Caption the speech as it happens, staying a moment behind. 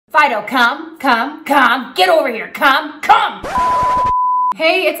Fido, come, get over here, come.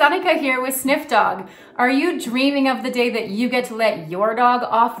 Hey, it's Annika here with Sniffdog. Are you dreaming of the day that you get to let your dog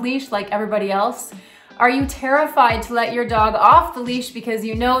off leash like everybody else? Are you terrified to let your dog off the leash because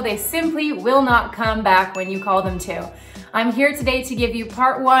you know they simply will not come back when you call them to? I'm here today to give you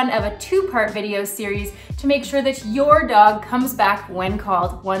part one of a two-part video series to make sure that your dog comes back when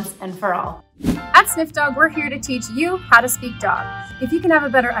called once and for all. At Sniffdog, we're here to teach you how to speak dog. If you can have a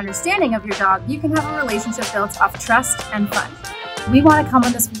better understanding of your dog, you can have a relationship built off trust and fun. We want to come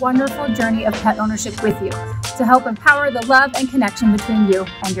on this wonderful journey of pet ownership with you to help empower the love and connection between you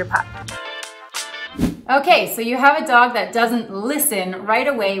and your pup. Okay, so you have a dog that doesn't listen right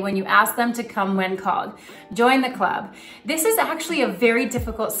away when you ask them to come when called. Join the club. This is actually a very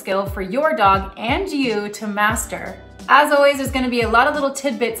difficult skill for your dog and you to master. As always, there's going to be a lot of little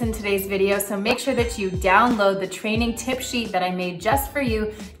tidbits in today's video, so make sure that you download the training tip sheet that I made just for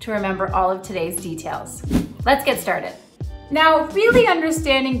you to remember all of today's details. Let's get started. Now, really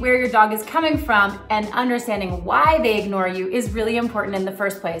understanding where your dog is coming from and understanding why they ignore you is really important in the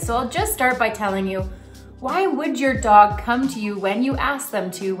first place. So I'll just start by telling you, why would your dog come to you when you ask them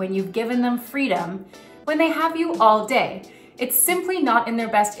to, when you've given them freedom, when they have you all day? It's simply not in their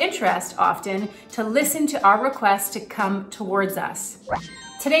best interest often to listen to our requests to come towards us.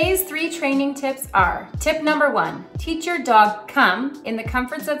 Today's 3 training tips are: tip number 1, teach your dog come in the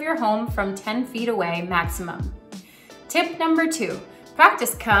comforts of your home from 10 feet away maximum. Tip number 2,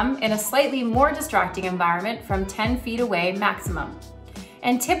 practice come in a slightly more distracting environment from 10 feet away maximum.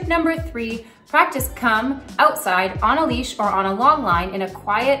 And tip number 3, practice come outside on a leash or on a long line in a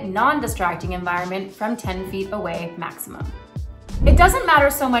quiet, non-distracting environment from 10 feet away maximum. It doesn't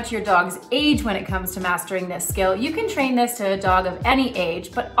matter so much your dog's age when it comes to mastering this skill. You can train this to a dog of any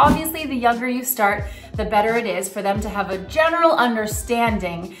age, but obviously the younger you start, the better it is for them to have a general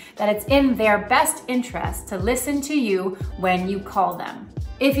understanding that it's in their best interest to listen to you when you call them.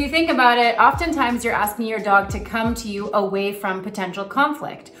 If you think about it, oftentimes you're asking your dog to come to you away from potential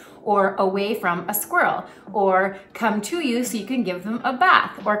conflict, or away from a squirrel, or come to you so you can give them a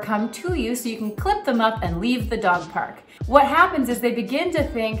bath, or come to you so you can clip them up and leave the dog park. What happens is they begin to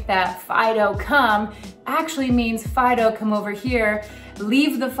think that Fido come actually means Fido come over here,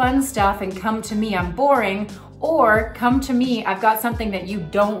 leave the fun stuff and come to me, I'm boring, or come to me, I've got something that you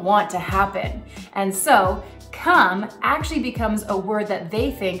don't want to happen. And so come actually becomes a word that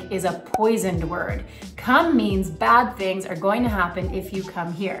they think is a poisoned word. Come means bad things are going to happen if you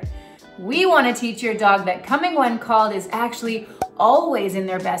come here. We want to teach your dog that coming when called is actually always in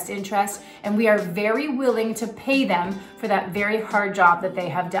their best interest, and we are very willing to pay them for that very hard job that they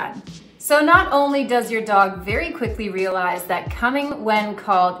have done. So not only does your dog very quickly realize that coming when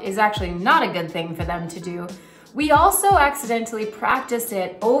called is actually not a good thing for them to do, we also accidentally practice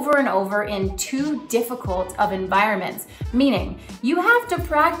it over and over in too difficult of environments, meaning you have to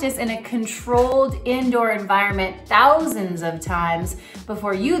practice in a controlled indoor environment thousands of times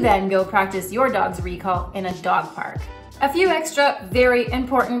before you then go practice your dog's recall in a dog park. A few extra very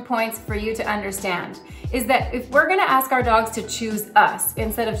important points for you to understand is that if we're gonna ask our dogs to choose us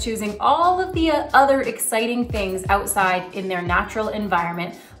instead of choosing all of the other exciting things outside in their natural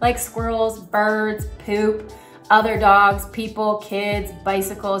environment, like squirrels, birds, poop, other dogs, people, kids,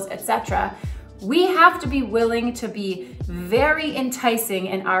 bicycles, etc., we have to be willing to be very enticing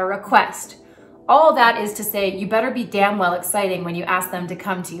in our request. All that is to say, you better be damn well exciting when you ask them to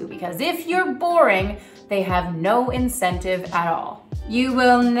come to you, because if you're boring, they have no incentive at all. You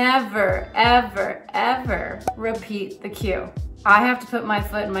will never, ever, ever repeat the cue. I have to put my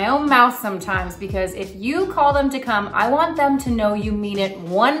foot in my own mouth sometimes, because if you call them to come, I want them to know you mean it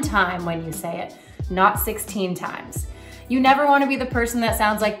one time when you say it, not 16 times. You never want to be the person that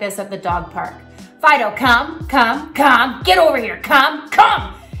sounds like this at the dog park. Fido, come, get over here, come.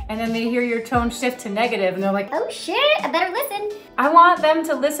 And then they hear your tone shift to negative and they're like, oh shit, I better listen. I want them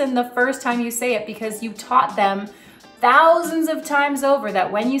to listen the first time you say it, because you taught them thousands of times over that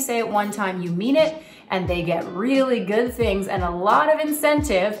when you say it one time, you mean it, and they get really good things and a lot of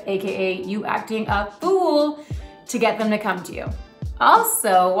incentive, AKA you acting a fool, to get them to come to you.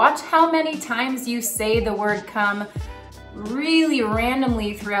 Also, watch how many times you say the word come really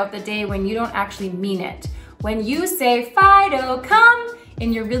randomly throughout the day when you don't actually mean it. When you say Fido, come,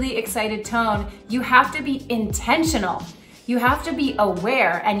 in your really excited tone, you have to be intentional. You have to be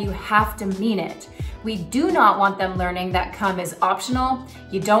aware and you have to mean it. We do not want them learning that come is optional,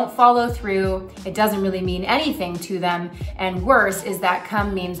 you don't follow through, it doesn't really mean anything to them, and worse is that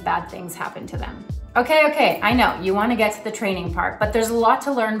come means bad things happen to them. Okay, I know you want to get to the training part, but there's a lot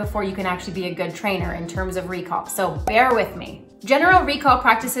to learn before you can actually be a good trainer in terms of recall, so bear with me. General recall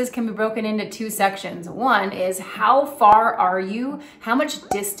practices can be broken into two sections. One is how far are you? How much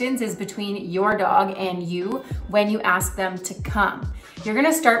distance is between your dog and you when you ask them to come? You're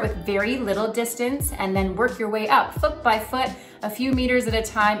gonna start with very little distance and then work your way up foot by foot, a few meters at a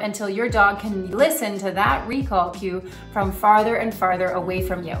time until your dog can listen to that recall cue from farther and farther away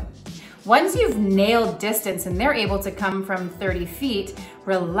from you. Once you've nailed distance and they're able to come from 30 feet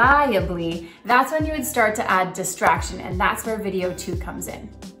reliably, that's when you would start to add distraction, and that's where video 2 comes in.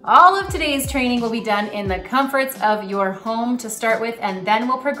 All of today's training will be done in the comforts of your home to start with, and then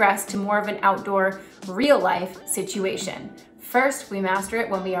we'll progress to more of an outdoor, real-life situation. First, we master it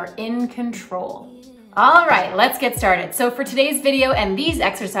when we are in control. All right, let's get started. So for today's video and these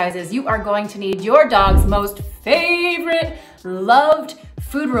exercises, you are going to need your dog's most favorite, loved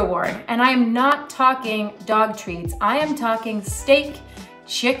food reward. And I am not talking dog treats. I am talking steak,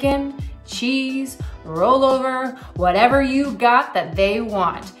 chicken, cheese, rollover, whatever you got that they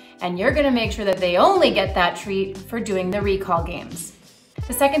want. And you're gonna make sure that they only get that treat for doing the recall games.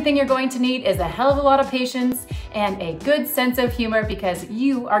 The second thing you're going to need is a hell of a lot of patience and a good sense of humor, because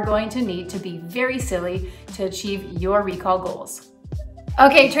you are going to need to be very silly to achieve your recall goals.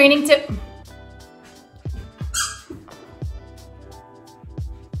 Okay, training tip.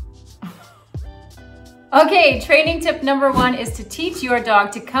 Okay, training tip number 1 is to teach your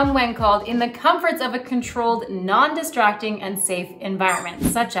dog to come when called in the comforts of a controlled, non-distracting, and safe environment,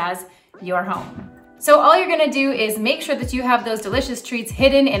 such as your home. So all you're gonna do is make sure that you have those delicious treats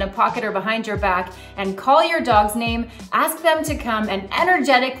hidden in a pocket or behind your back, and call your dog's name, ask them to come, and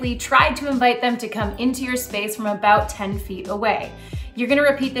energetically try to invite them to come into your space from about 10 feet away. You're gonna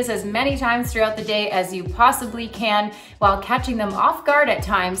repeat this as many times throughout the day as you possibly can, while catching them off guard at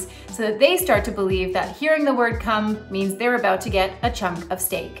times so that they start to believe that hearing the word come means they're about to get a chunk of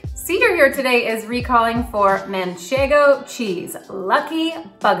steak. Cedar here today is recalling for Manchego cheese. Lucky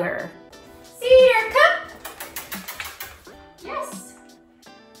bugger. Cedar, come! Yes.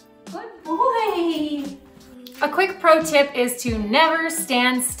 Good boy. A quick pro tip is to never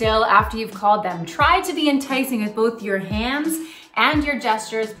stand still after you've called them. Try to be enticing with both your hands and your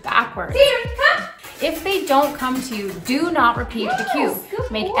gestures backwards. Cedar, come! If they don't come to you, do not repeat the cue.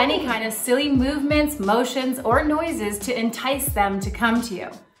 Make any kind of silly movements, motions, or noises to entice them to come to you.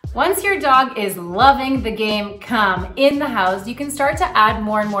 Once your dog is loving the game come in the house, you can start to add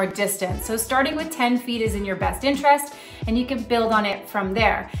more and more distance. So starting with 10 feet is in your best interest, and you can build on it from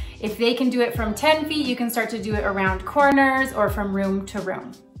there. If they can do it from 10 feet, you can start to do it around corners or from room to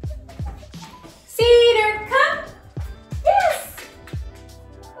room. Cedar, come! Yes!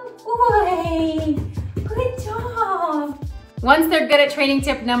 Good boy! Good job! Once they're good at training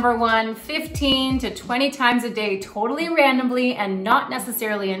tip number 1, 15 to 20 times a day, totally randomly and not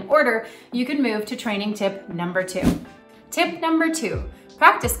necessarily in order, you can move to training tip number 2. Tip number 2,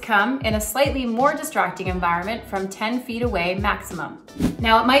 practice come in a slightly more distracting environment from 10 feet away maximum.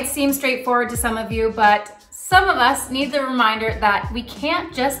 Now it might seem straightforward to some of you, but some of us need the reminder that we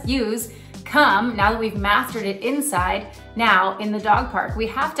can't just use come, now that we've mastered it inside, now in the dog park. We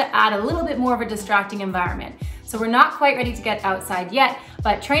have to add a little bit more of a distracting environment. So we're not quite ready to get outside yet,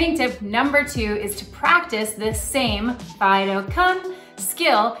 but training tip number 2 is to practice this same Fido come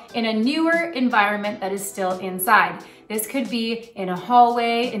skill in a newer environment that is still inside. This could be in a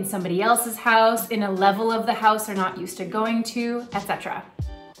hallway, in somebody else's house, in a level of the house they're not used to going to, etc.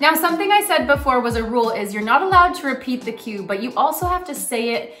 Now, something I said before was a rule is you're not allowed to repeat the cue, but you also have to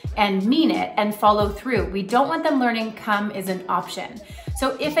say it and mean it and follow through. We don't want them learning come is an option.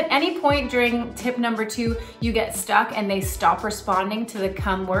 So if at any point during tip number 2, you get stuck and they stop responding to the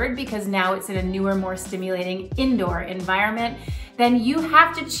come word because now it's in a newer, more stimulating indoor environment, then you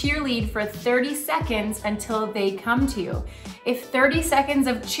have to cheerlead for 30 seconds until they come to you. If 30 seconds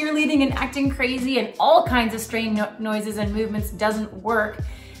of cheerleading and acting crazy and all kinds of strange noises and movements doesn't work,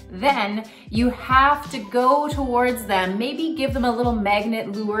 then you have to go towards them, maybe give them a little magnet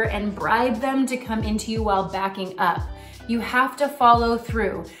lure and bribe them to come into you while backing up. You have to follow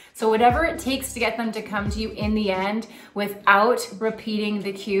through. So whatever it takes to get them to come to you in the end without repeating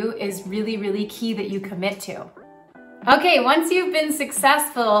the cue is really, really key that you commit to. Okay, once you've been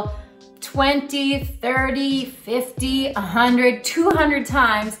successful 20, 30, 50, 100, 200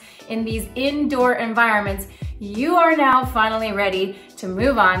 times in these indoor environments, you are now finally ready to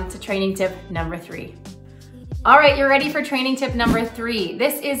move on to training tip number 3. All right, you're ready for training tip number 3.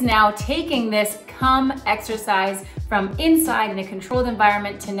 This is now taking this come exercise from inside in a controlled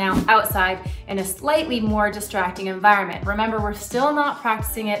environment to now outside in a slightly more distracting environment. Remember, we're still not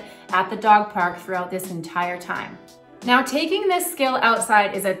practicing it at the dog park throughout this entire time. Now, taking this skill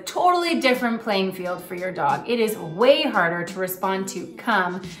outside is a totally different playing field for your dog. It is way harder to respond to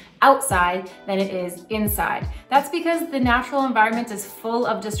come outside than it is inside. That's because the natural environment is full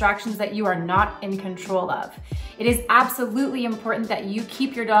of distractions that you are not in control of. It is absolutely important that you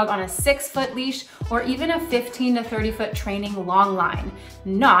keep your dog on a 6-foot leash or even a 15 to 30 foot training long line,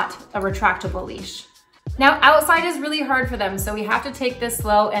 not a retractable leash. Now, outside is really hard for them, so we have to take this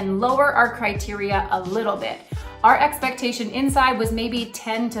slow and lower our criteria a little bit. Our expectation inside was maybe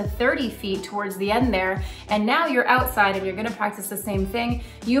 10 to 30 feet towards the end there, and now you're outside and you're gonna practice the same thing.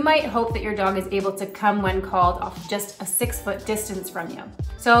 You might hope that your dog is able to come when called off just a 6-foot distance from you.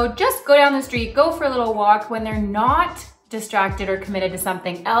 So just go down the street, go for a little walk when they're not distracted or committed to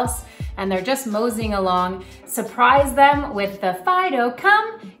something else and they're just moseying along. Surprise them with the Fido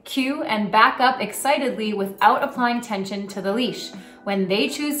come cue and back up excitedly without applying tension to the leash. When they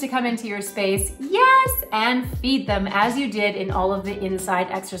choose to come into your space, yes, and feed them as you did in all of the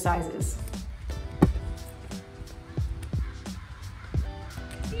inside exercises.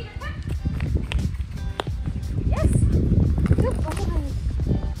 Yes. Good boy.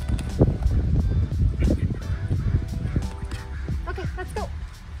 Okay, let's go.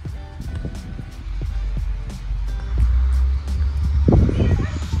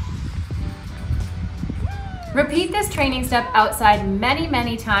 Repeat this training step outside many,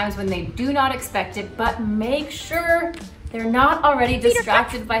 many times when they do not expect it, but make sure they're not already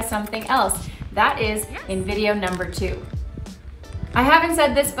distracted by something else. That is in video number 2. I haven't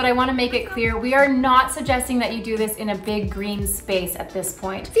said this, but I want to make it clear, we are not suggesting that you do this in a big green space at this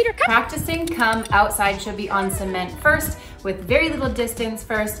point. Practicing come outside should be on cement first, with very little distance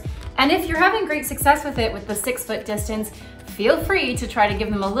first, and if you're having great success with it with the 6-foot distance, feel free to try to give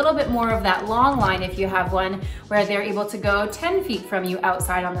them a little bit more of that long line if you have one, where they're able to go 10 feet from you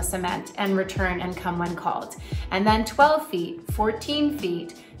outside on the cement and return and come when called. And then 12 feet, 14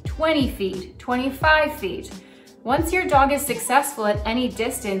 feet, 20 feet, 25 feet. Once your dog is successful at any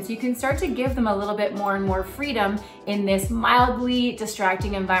distance, you can start to give them a little bit more and more freedom in this mildly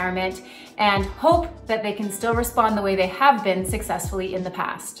distracting environment and hope that they can still respond the way they have been successfully in the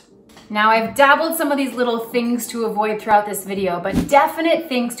past. Now, I've dabbled some of these little things to avoid throughout this video, but definite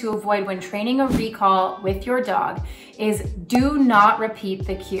things to avoid when training a recall with your dog is do not repeat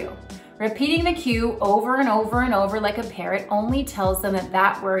the cue. Repeating the cue over and over and over like a parrot only tells them that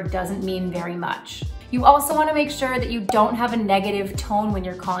that word doesn't mean very much. You also want to make sure that you don't have a negative tone when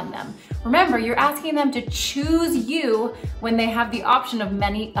you're calling them. Remember, you're asking them to choose you when they have the option of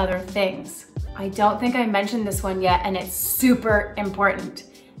many other things. I don't think I mentioned this one yet, and it's super important.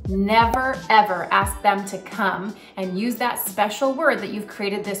 Never ever ask them to come and use that special word that you've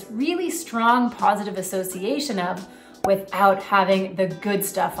created this really strong positive association of without having the good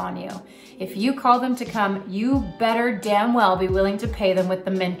stuff on you. If you call them to come, you better damn well be willing to pay them with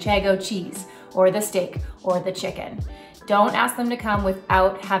the manchego cheese or the steak or the chicken. Don't ask them to come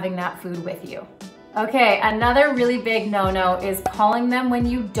without having that food with you. Okay, another really big no-no is calling them when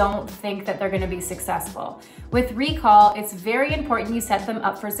you don't think that they're gonna be successful. With recall, it's very important you set them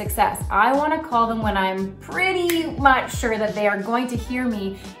up for success. I wanna call them when I'm pretty much sure that they are going to hear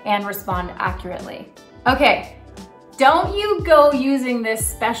me and respond accurately. Okay, don't you go using this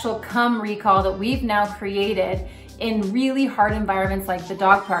special come recall that we've now created in really hard environments like the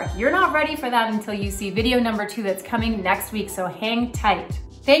dog park. You're not ready for that until you see video number 2 that's coming next week, so hang tight.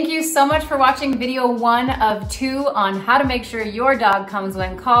 Thank you so much for watching video 1 of 2 on how to make sure your dog comes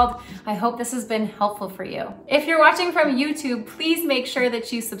when called. I hope this has been helpful for you. If you're watching from YouTube, please make sure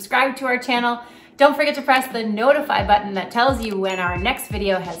that you subscribe to our channel. Don't forget to press the notify button that tells you when our next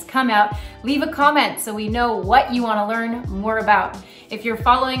video has come out. Leave a comment so we know what you want to learn more about. If you're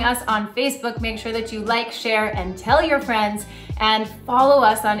following us on Facebook, make sure that you like, share, and tell your friends, and follow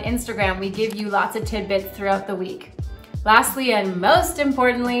us on Instagram. We give you lots of tidbits throughout the week. Lastly, and most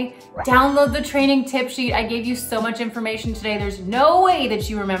importantly, download the training tip sheet. I gave you so much information today. There's no way that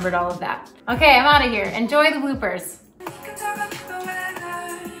you remembered all of that. Okay, I'm out of here. Enjoy the bloopers.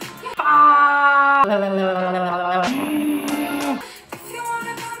 Bye.